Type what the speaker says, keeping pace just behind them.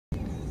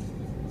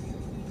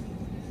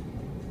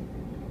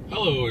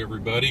Hello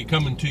everybody,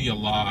 coming to you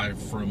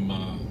live from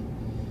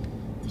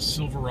the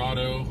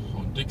Silverado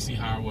on Dixie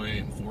Highway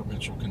in Fort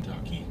Mitchell,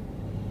 Kentucky.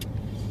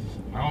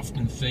 I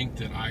often think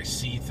that I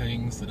see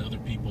things that other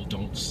people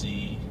don't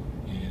see,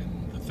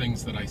 and the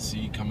things that I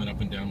see coming up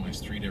and down my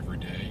street every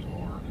day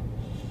are,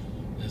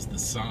 as the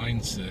sign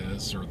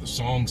says, or the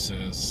song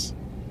says,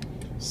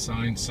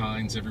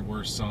 signs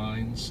everywhere,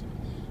 signs.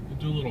 I'll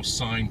do a little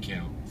sign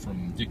count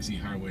from Dixie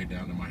Highway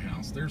down to my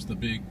house. There's the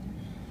big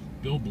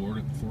billboard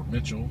at Fort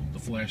Mitchell, the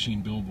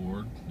flashing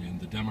billboard, and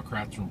the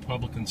Democrats and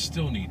Republicans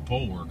still need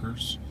poll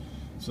workers,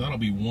 so that'll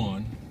be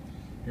 1.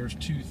 Here's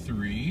 2,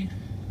 3,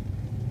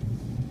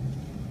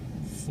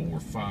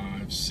 4,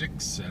 5,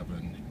 6,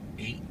 7,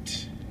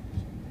 8,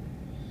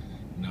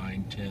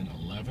 9, 10,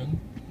 11,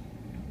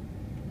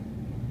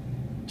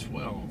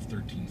 12,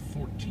 13,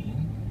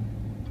 14,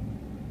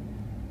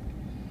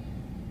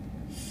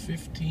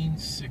 15,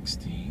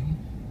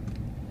 16,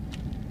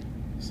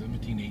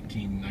 17,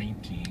 18,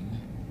 19,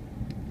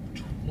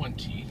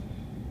 20.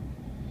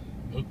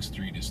 Oak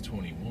Street is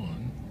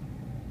 21.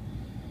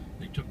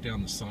 They took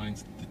down the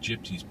signs that the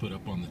gypsies put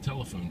up on the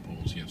telephone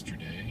poles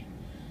yesterday.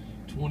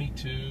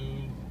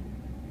 22,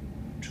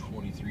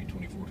 23,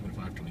 24,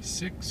 25,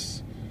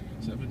 26,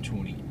 7,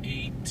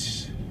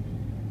 28,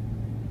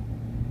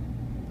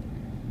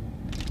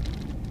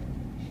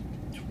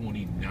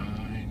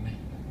 29,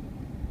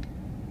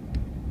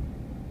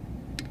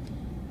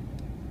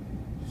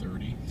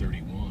 30,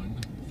 31,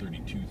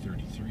 32,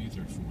 33,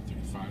 34,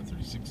 35,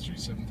 36,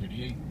 37,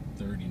 38,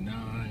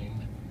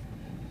 39,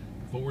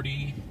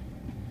 40,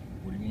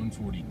 41,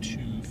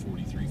 42,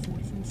 43,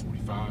 44,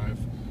 45,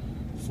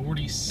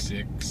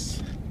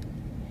 46,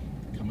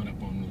 coming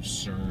up on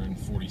Lucerne,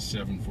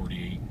 47,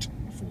 48,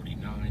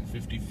 49,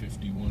 50,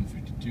 51,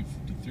 52,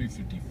 53,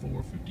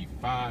 54,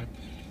 55,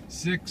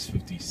 6,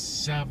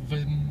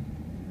 57,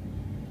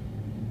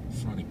 in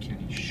front of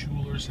Kenny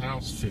Schuler's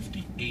house,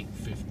 58,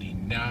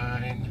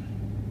 59,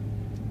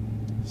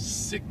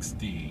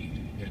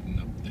 60, heading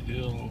up the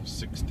hill,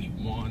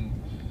 61,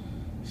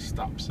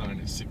 stop sign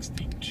is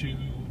 62,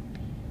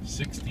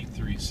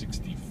 63,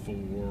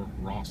 64,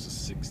 Ross is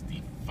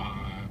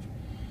 65,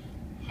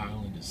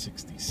 Highland is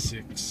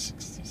 66,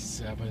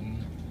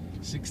 67,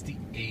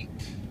 68,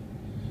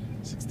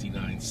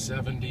 69,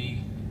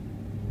 70,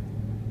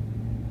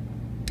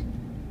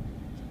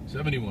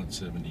 71,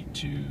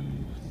 72,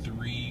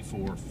 3,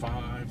 4,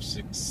 5,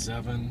 6,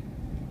 7,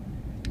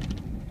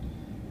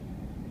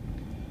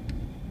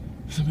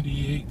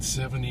 78,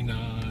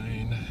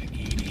 79,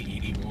 80,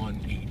 81,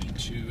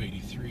 82,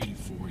 83,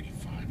 84,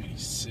 85,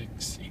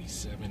 86,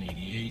 87,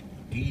 88,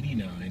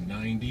 89,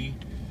 90,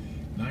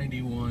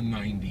 91,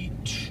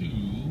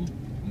 92,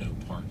 no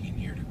parking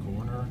here to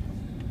corner,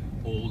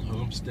 Old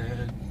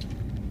Homestead,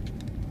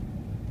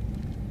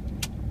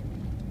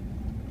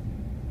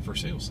 for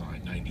sale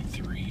sign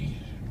 93,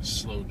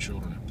 slow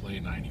children at play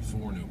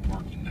 94, no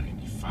parking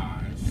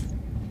 95,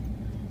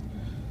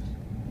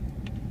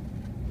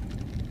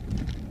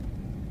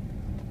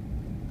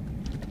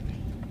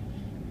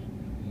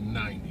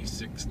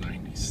 96,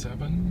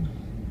 97,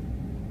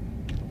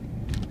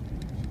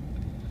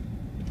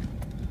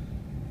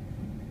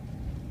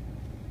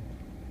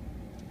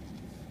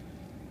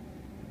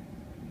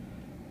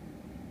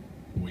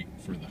 wait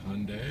for the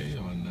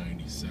Hyundai on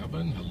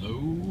 97,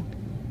 hello,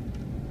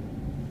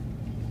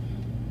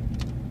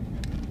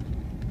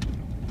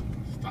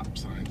 stop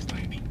signs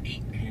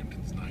 98,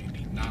 Hampton's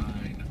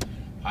 99,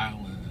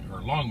 Highland,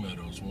 or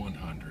Longmeadow's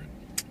 100,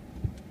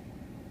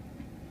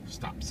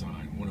 stop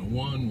sign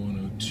 101,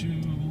 102,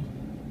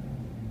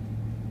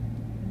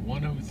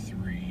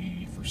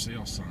 103, for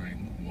sale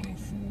sign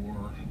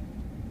 104,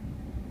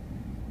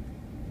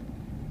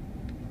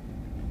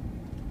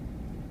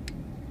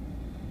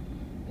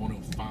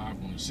 105,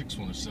 106,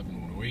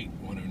 107, 108,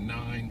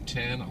 109,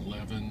 10,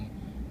 11,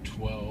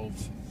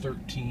 12,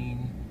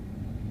 13,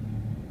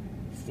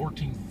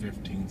 14,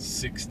 15,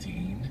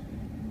 16,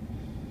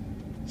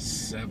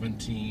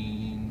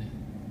 17,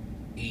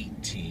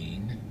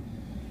 18,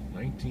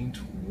 19,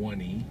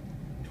 20,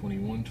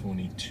 21,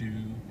 22,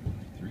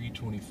 23,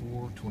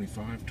 24,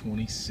 25,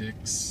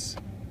 26,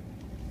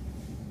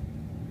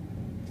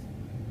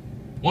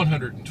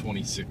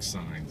 126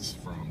 signs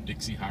from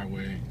Dixie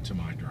Highway to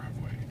my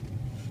driveway.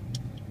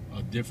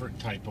 A different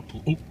type of,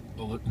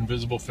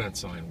 invisible fence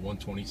sign,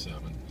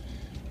 127.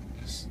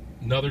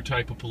 Another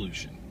type of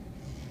pollution.